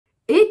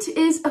It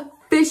is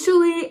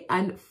officially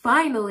and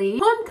finally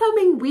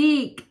homecoming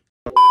week.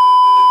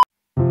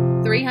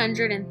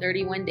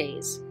 331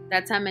 days.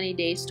 That's how many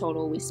days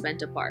total we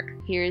spent apart.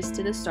 Here's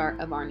to the start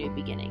of our new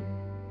beginning.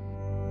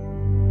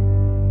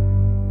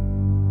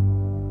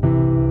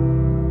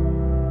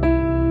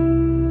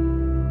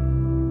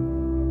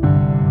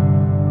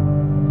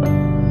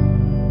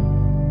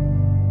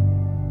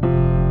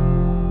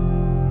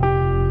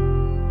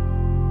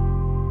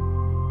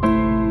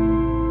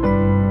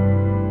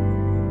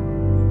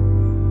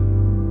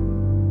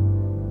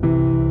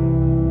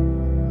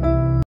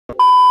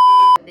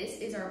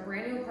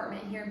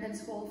 Here in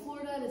Pensacola,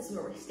 Florida. This is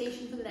where we're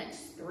stationed for the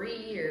next 3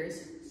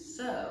 years.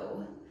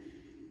 So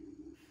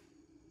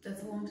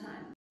that's a long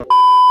time.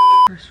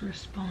 First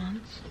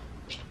response.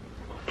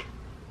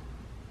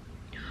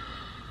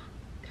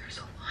 There's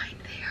a line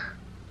there.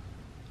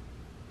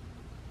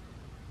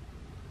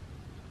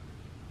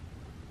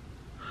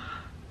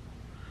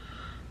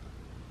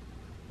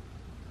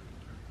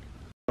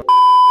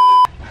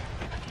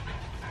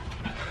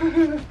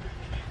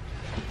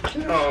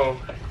 No.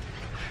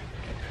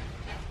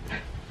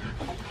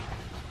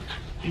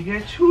 You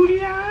got 2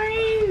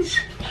 lines.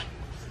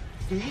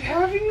 You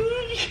have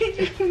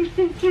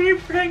any? You're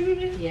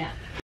pregnant? Yeah.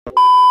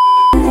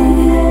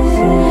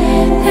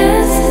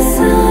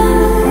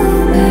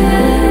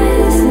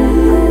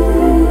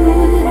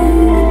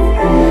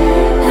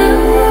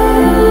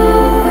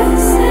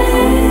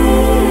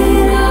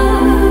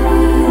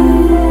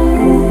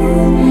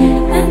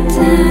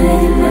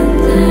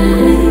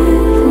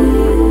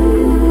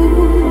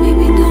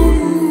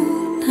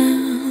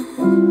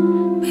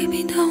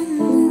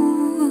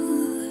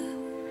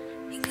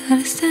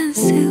 Gotta stand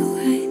still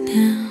right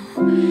now,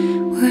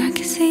 where I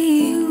can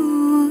see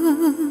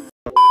you.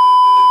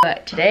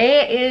 But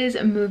today is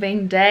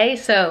moving day,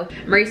 so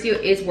Mauricio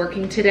is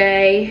working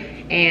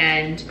today,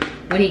 and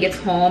when he gets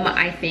home,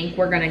 I think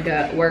we're gonna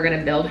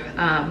build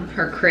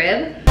her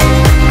crib.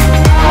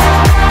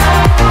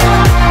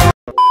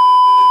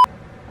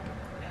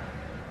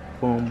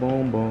 Boom,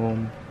 boom,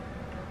 boom.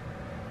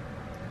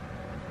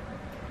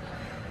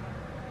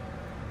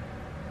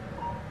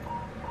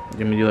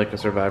 You mean you like a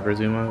Survivor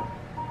zoom out?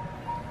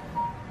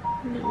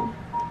 No.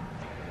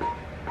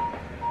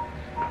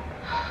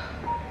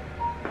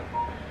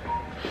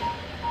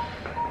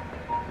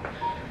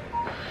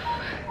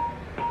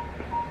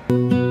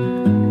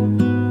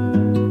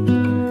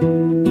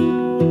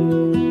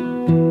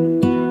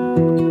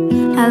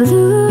 I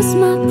lose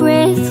my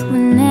breath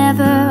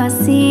whenever I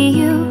see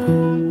you.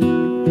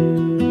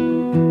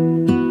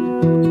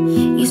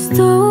 You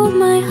stole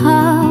my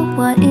heart,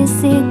 what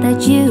is it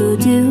that you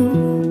do?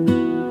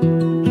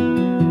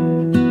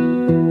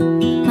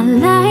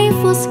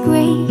 Was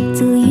great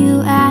till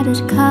you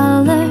added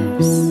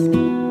colors.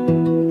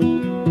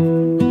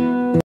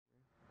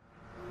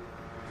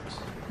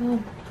 Oh.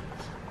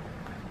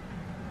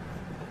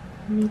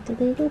 Meet the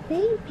little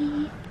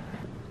baby.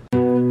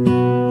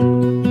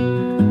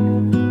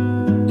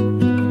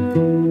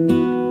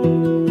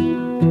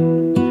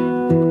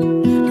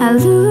 I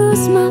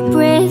lose my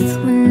breath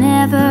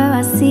whenever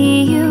I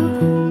see you.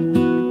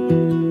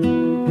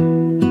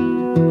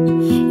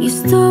 You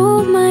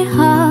stole my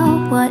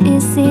heart, what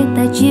is it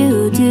that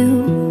you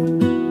do?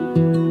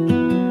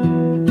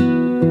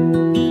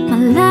 My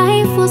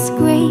life was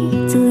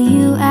great till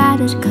you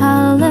added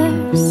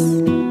colors.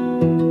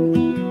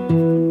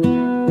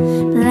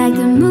 Like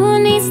the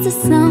moon needs the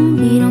sun,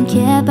 we don't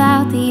care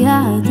about the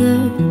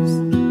others.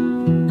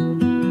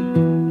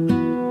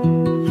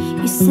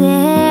 You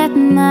set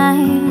my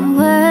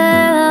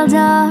world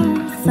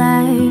on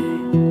fire.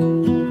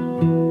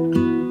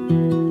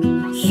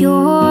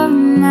 You're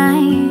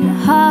my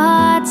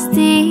heart's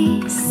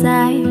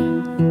desire.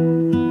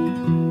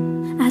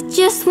 I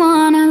just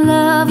wanna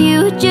love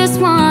you, just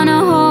wanna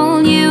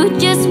hold you,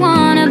 just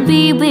wanna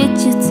be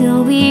with you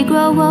till we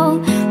grow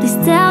old. Please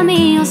tell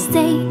me you'll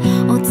stay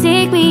or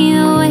take me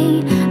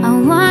away. I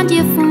want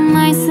you for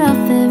myself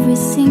every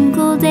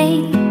single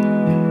day.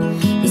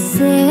 You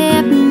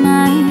set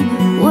my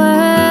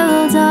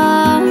world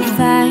on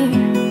fire.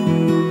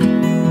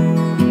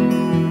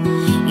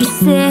 You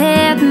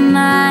set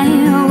my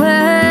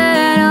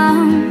world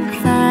on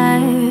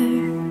fire.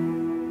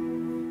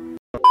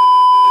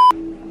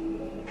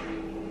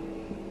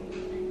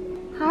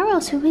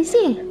 Harold, who is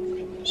it?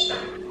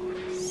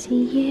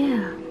 See,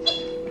 yeah.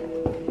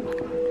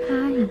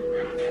 Hi.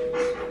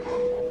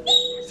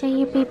 Is that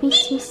your baby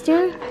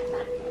sister?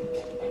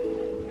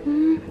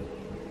 Hmm?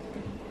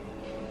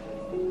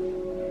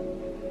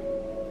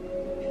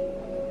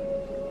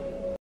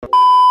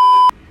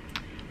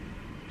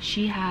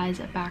 She has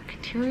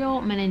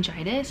bacterial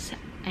meningitis,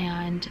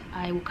 and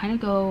I will kind of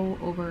go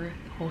over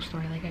the whole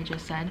story like I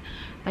just said.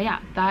 But yeah,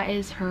 that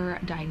is her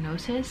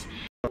diagnosis.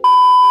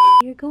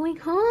 You're going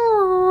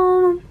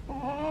home.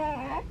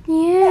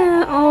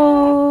 Yeah.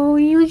 Oh,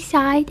 you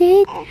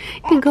excited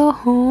to go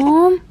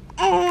home?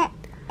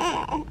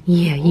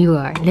 Yeah, you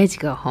are. Let's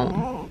go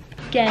home.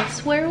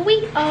 Guess where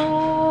we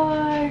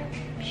are?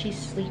 She's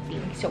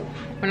sleeping, so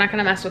we're not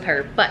gonna mess with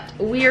her. But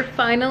we are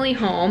finally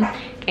home,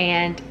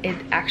 and it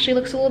actually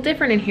looks a little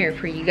different in here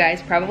for you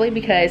guys, probably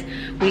because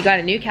we got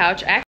a new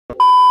couch.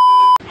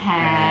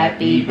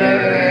 Happy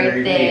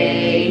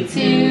birthday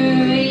to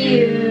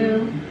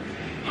you.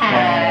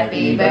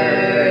 Happy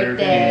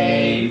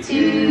birthday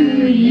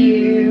to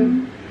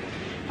you.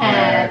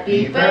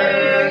 Happy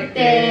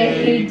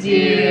birthday,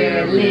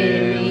 dear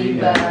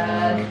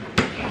Lilybug.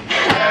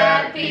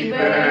 Happy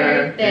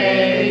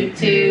birthday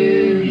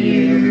to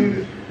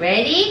you.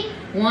 Ready?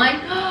 One.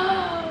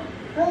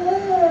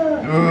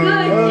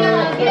 Good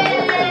job.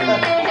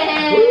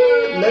 Yay.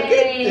 Look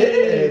at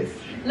this.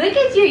 Look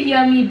at your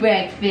yummy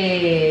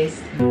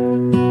breakfast.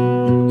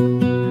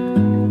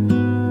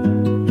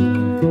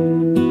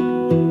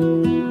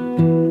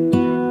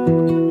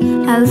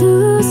 I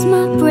lose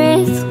my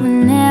breath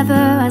whenever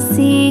I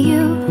see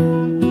you.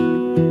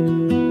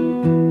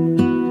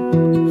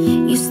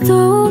 You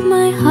stole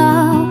my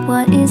heart,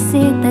 what is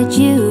it that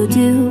you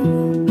do?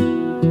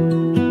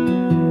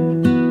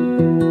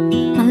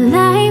 My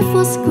life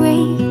was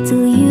great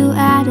till you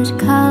added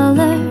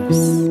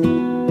colors.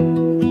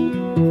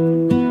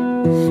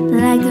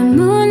 Like the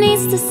moon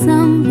needs the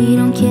sun, we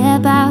don't care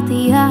about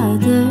the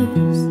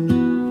others.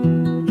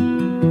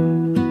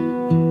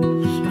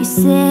 You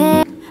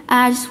said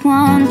I just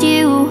want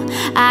you,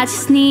 I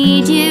just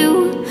need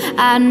you.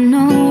 I don't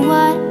know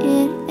what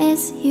it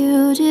is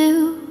you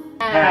do.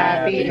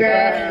 Happy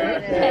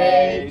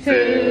birthday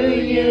to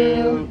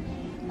you.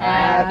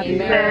 Happy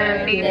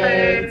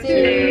birthday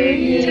to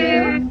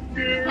you.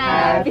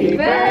 Happy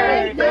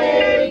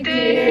birthday,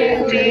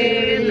 dear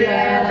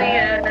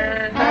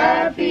Lilia.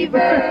 Happy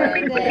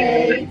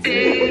birthday to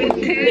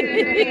you.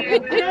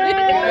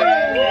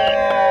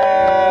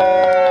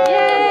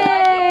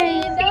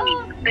 Yay!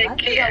 I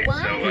can't so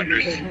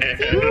understand.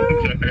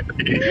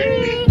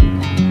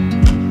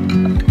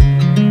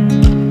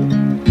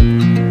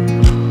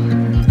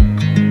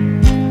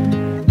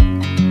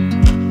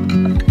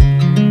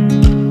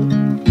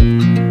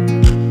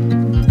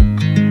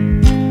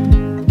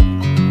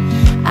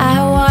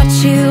 I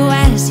watch you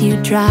as you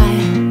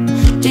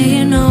drive. Do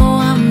you know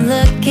I'm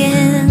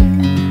looking?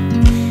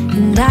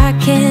 And I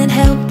can't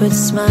help but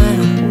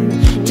smile.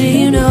 Do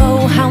you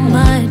know how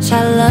much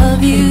I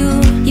love you?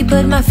 You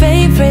put my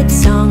favorite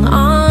song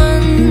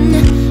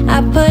on,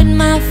 I put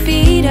my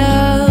feet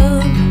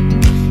up,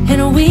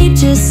 and we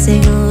just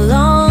sing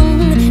along.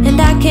 And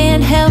I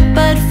can't help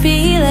but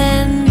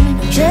feeling,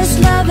 just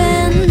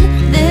loving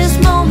this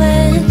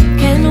moment.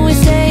 Can we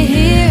stay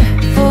here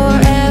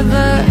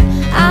forever?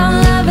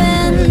 I'm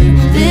loving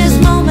this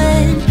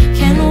moment.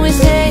 Can we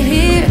stay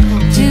here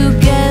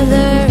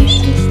together?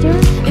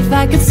 If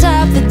I could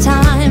stop the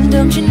time,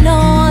 don't you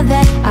know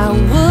that I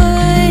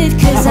would?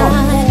 'Cause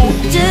I'm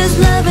just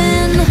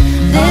loving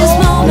this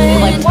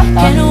moment.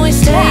 Can we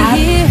stay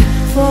here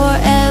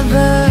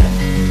forever?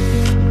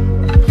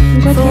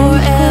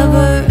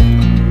 Forever.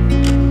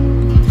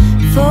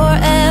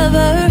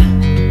 Forever.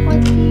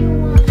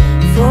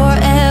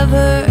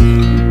 Forever.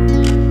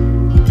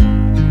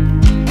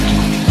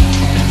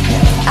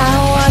 I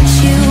watch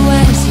you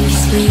as you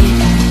sleep.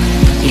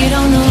 You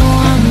don't know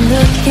I'm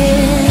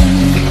looking.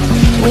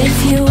 With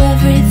you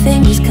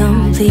everything is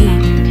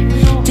complete.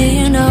 Do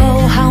you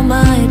know how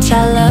much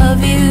I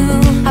love you?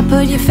 I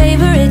put your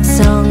favorite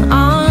song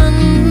on,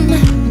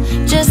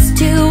 just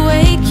to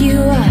wake you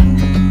up.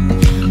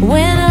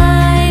 When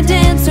I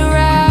dance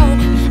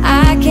around,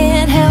 I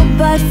can't help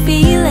but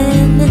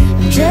feeling,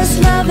 just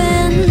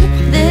loving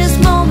this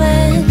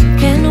moment.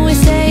 Can we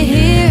stay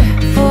here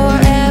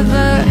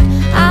forever?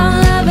 I'm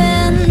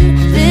loving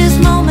this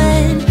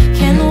moment.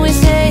 Can we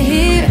stay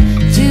here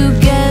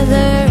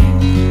together?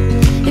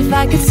 If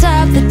I could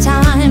stop the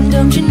time,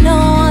 don't you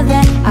know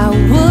that I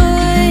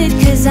would?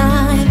 'Cause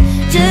I'm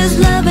just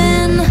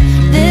loving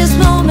this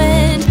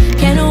moment.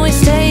 Can we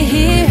stay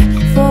here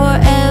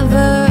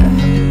forever?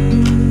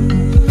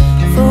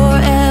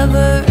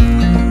 Forever.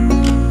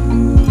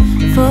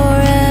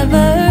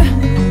 Forever.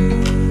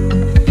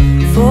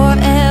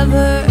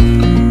 Forever.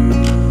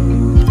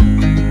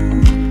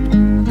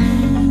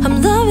 I'm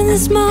loving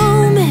this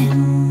moment.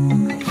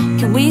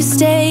 Can we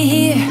stay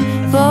here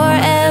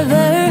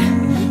forever?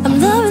 I'm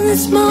loving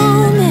this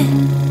moment.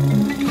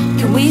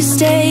 Can we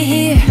stay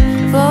here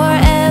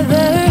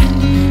forever?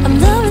 I'm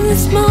loving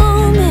this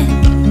moment.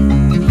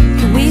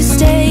 Can we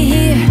stay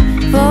here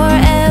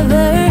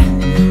forever?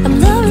 I'm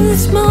loving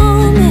this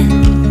moment.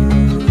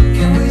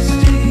 Can we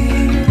stay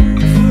here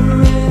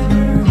forever?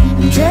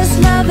 I'm just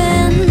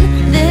loving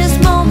this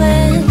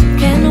moment.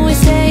 Can we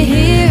stay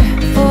here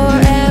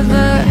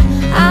forever?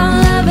 I'm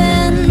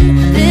loving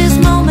this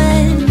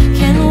moment.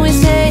 Can we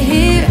stay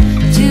here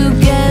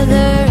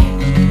together?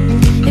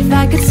 If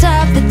I could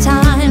stop the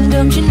time,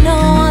 don't you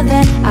know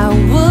that I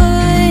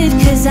would?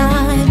 'Cause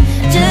I'm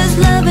just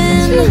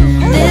loving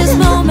this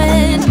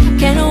moment.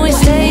 Can we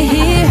stay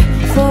here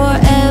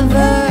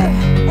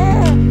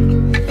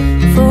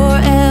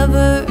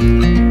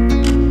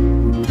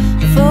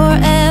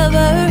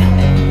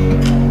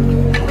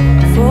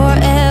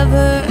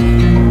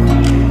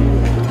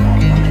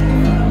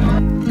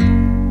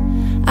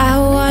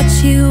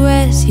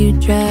as you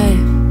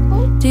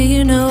drive. Do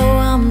you know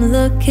I'm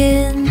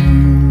looking?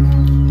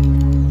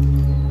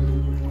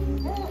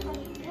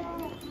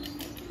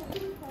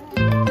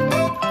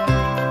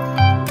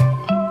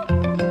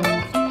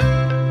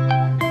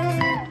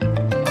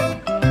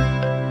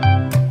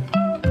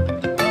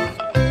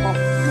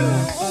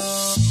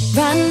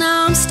 Right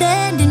now I'm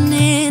standing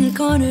in the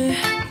corner.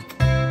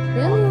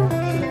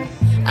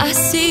 I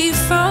see you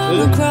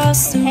from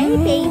across the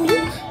room. Hey baby.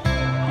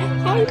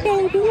 Hey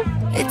baby.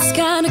 It's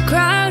kinda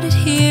crowded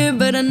here,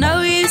 but I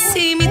know you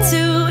see me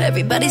too.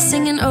 Everybody's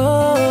singing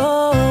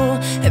oh,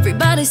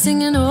 everybody's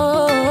singing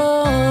oh.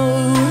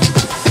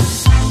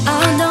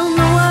 I don't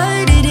know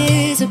what it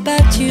is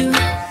about you.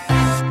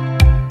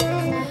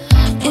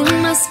 It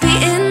must be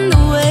in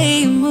the way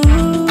you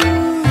move.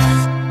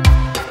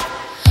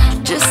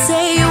 Just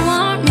say you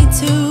want me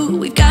to.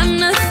 We got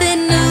nothing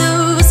to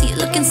lose.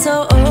 You're looking so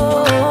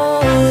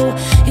oh,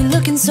 you're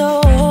looking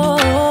so oh.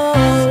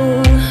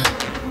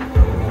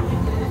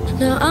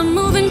 Now I'm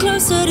moving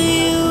closer to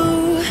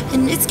you,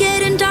 and it's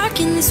getting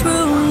dark in this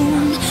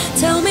room.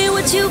 Tell me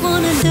what you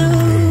wanna do.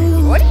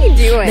 What are you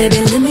doing? Baby,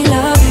 let me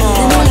love you,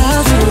 let me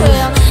love you.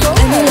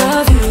 Let me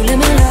love you, let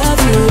me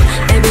love you.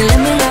 Baby, let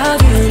me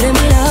love you, let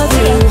me love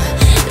you.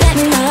 Let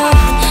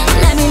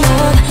me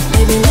love,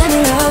 baby, let me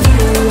love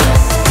you.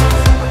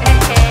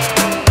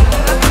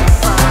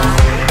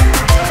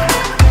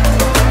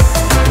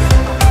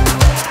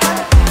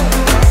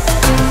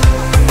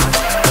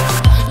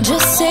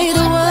 Just say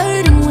the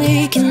word and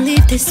we can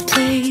leave this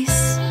place.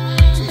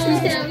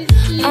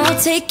 I'll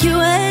take you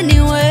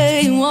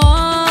anywhere you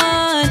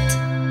want.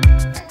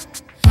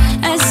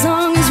 As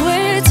long as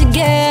we're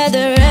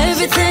together,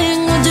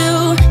 everything we'll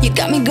do. You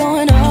got me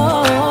going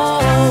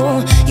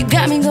oh, you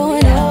got me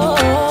going oh.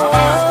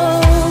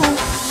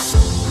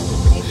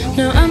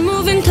 Now I'm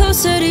moving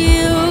closer to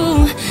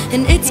you,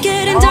 and it's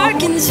getting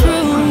dark in this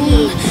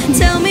room.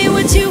 Tell me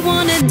what you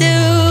wanna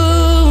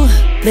do.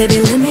 Baby,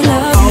 let me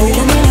love you,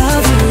 let me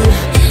love you.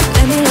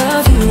 Let me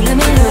love you, let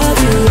me love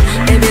you.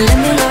 Baby, let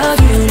me love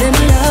you, let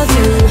me love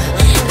you.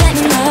 Let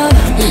me love,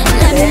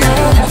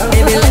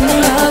 baby, let me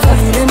love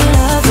you, let me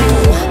love you.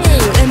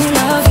 Let me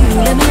love you,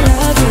 let me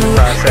love you.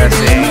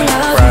 Processing,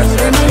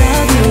 processing.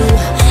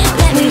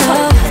 Let me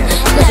love,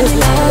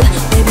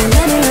 baby,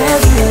 let me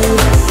love you.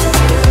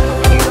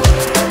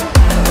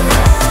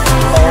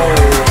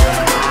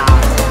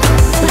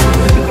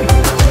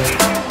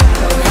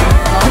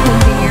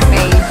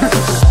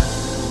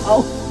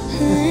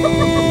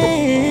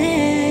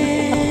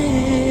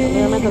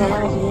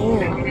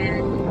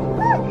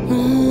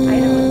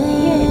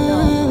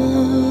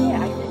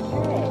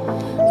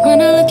 When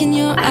I look in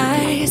your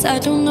eyes, I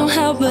don't know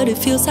how, but it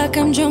feels like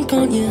I'm drunk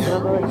on you.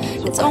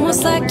 It's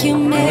almost like you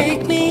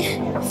make me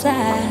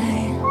fly.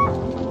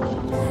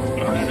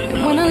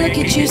 When I look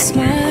at you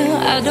smile,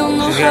 I don't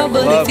know how,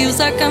 but it feels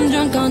like I'm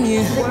drunk on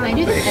you.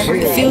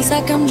 It feels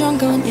like I'm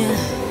drunk on you.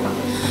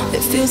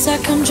 It feels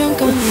like I'm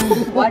drunk on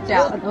you. Watch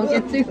out, don't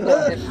get too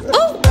close.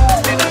 Ooh.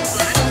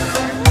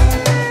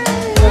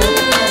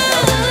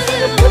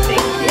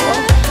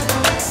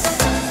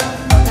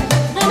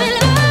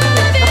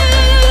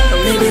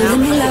 Let me love you, let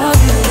me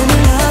love you. Let me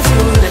love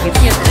you, let me love you.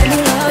 Baby, let me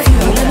love you,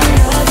 let me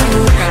love you.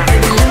 Let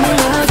me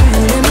love,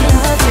 let me love, let me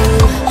love you.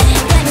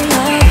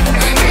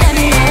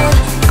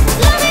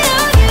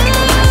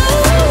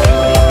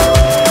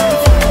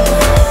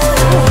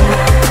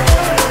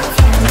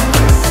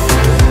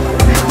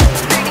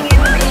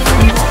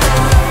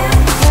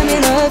 Let me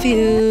love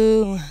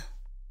you.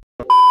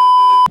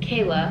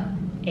 Kayla,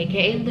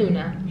 aka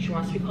Luna, she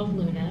wants to be called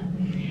Luna,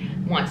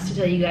 wants to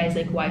tell you guys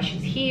like why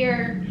she's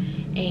here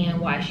and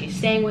why she's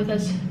staying with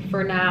us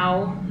for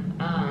now,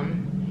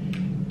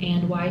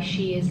 and why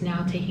she is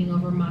now taking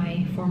over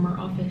my former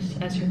office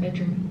as her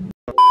bedroom.